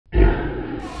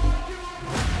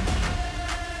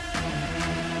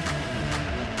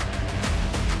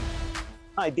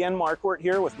Hi, Dan Marquardt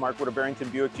here with Marquardt of Barrington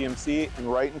Buick GMC,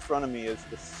 and right in front of me is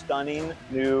the stunning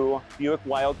new Buick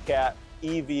Wildcat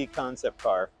EV concept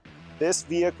car. This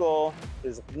vehicle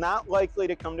is not likely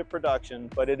to come to production,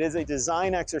 but it is a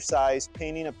design exercise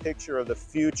painting a picture of the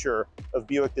future of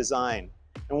Buick design.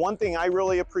 And one thing I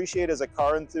really appreciate as a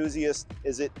car enthusiast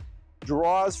is it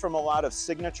draws from a lot of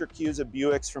signature cues of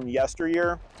Buicks from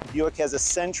yesteryear. Buick has a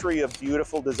century of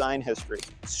beautiful design history,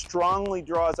 strongly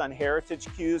draws on heritage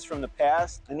cues from the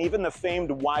past, and even the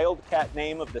famed Wildcat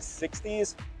name of the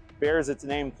 60s bears its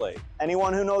nameplate.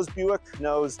 Anyone who knows Buick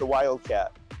knows the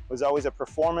Wildcat. It was always a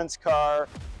performance car,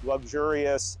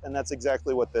 luxurious, and that's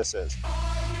exactly what this is.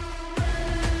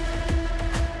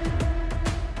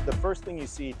 The first thing you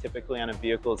see typically on a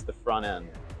vehicle is the front end.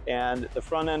 And the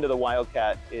front end of the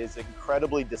Wildcat is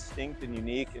incredibly distinct and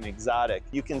unique and exotic.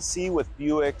 You can see with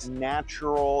Buick's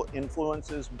natural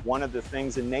influences, one of the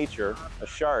things in nature, a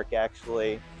shark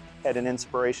actually had an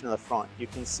inspiration of the front. You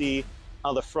can see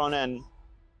how the front end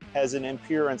has an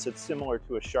appearance that's similar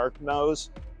to a shark nose,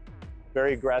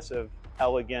 very aggressive,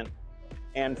 elegant,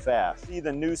 and fast. See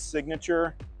the new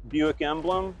signature Buick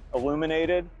emblem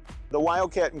illuminated? The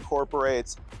Wildcat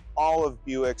incorporates all of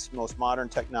Buick's most modern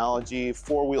technology,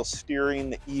 four-wheel steering,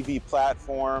 the EV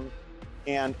platform,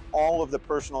 and all of the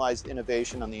personalized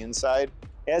innovation on the inside.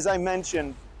 As I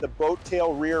mentioned, the boat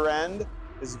tail rear end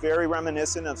is very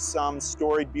reminiscent of some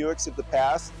storied Buicks of the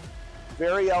past.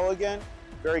 Very elegant,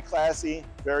 very classy,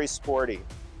 very sporty.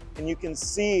 And you can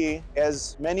see,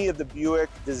 as many of the Buick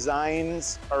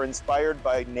designs are inspired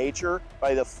by nature,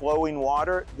 by the flowing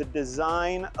water, the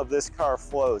design of this car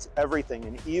flows, everything,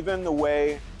 and even the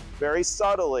way, very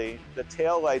subtly, the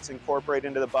taillights incorporate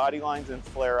into the body lines and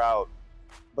flare out,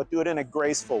 but do it in a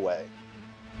graceful way.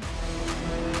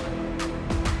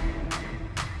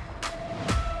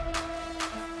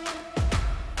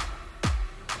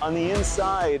 On the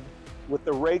inside, with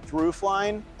the raked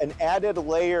roofline, an added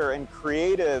layer and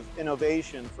creative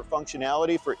innovation for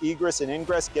functionality, for egress and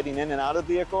ingress, getting in and out of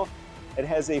the vehicle, it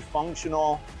has a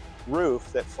functional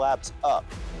roof that flaps up.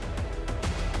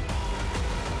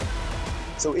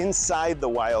 So inside the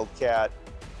Wildcat,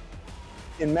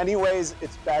 in many ways,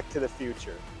 it's back to the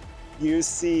future. You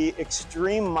see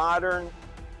extreme modern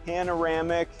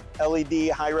panoramic LED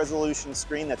high-resolution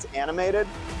screen that's animated.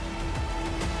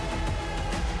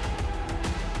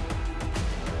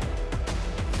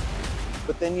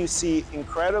 But then you see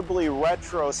incredibly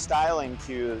retro styling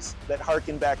cues that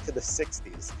harken back to the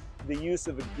 60s. The use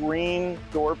of green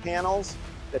door panels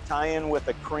that tie in with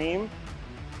a cream,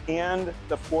 and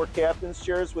the four captain's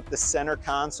chairs with the center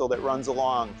console that runs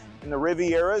along. In the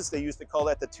Rivieras, they used to call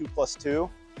that the 2+2,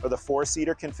 or the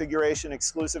four-seater configuration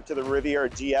exclusive to the Riviera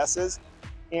GS's.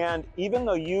 And even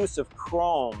the use of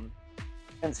chrome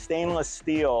and stainless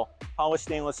steel, polished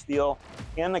stainless steel,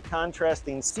 and the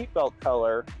contrasting seatbelt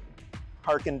color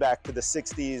harken back to the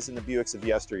 60s and the Buicks of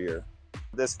yesteryear.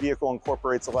 This vehicle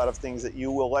incorporates a lot of things that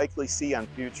you will likely see on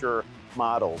future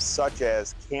models, such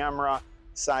as camera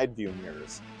side view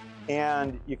mirrors.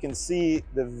 And you can see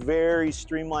the very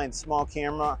streamlined small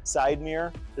camera side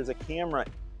mirror. There's a camera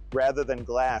rather than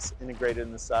glass integrated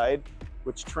in the side,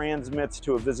 which transmits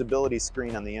to a visibility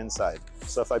screen on the inside.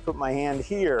 So if I put my hand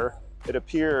here, it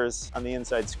appears on the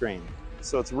inside screen.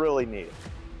 So it's really neat.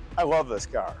 I love this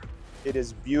car. It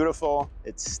is beautiful,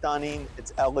 it's stunning,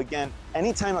 it's elegant.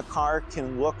 Anytime a car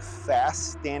can look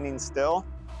fast standing still,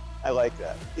 I like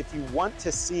that. If you want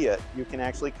to see it, you can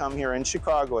actually come here in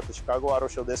Chicago at the Chicago Auto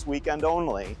Show this weekend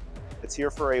only. It's here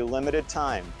for a limited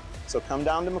time. So come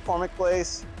down to McCormick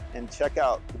Place and check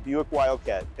out the Buick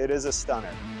Wildcat. It is a stunner.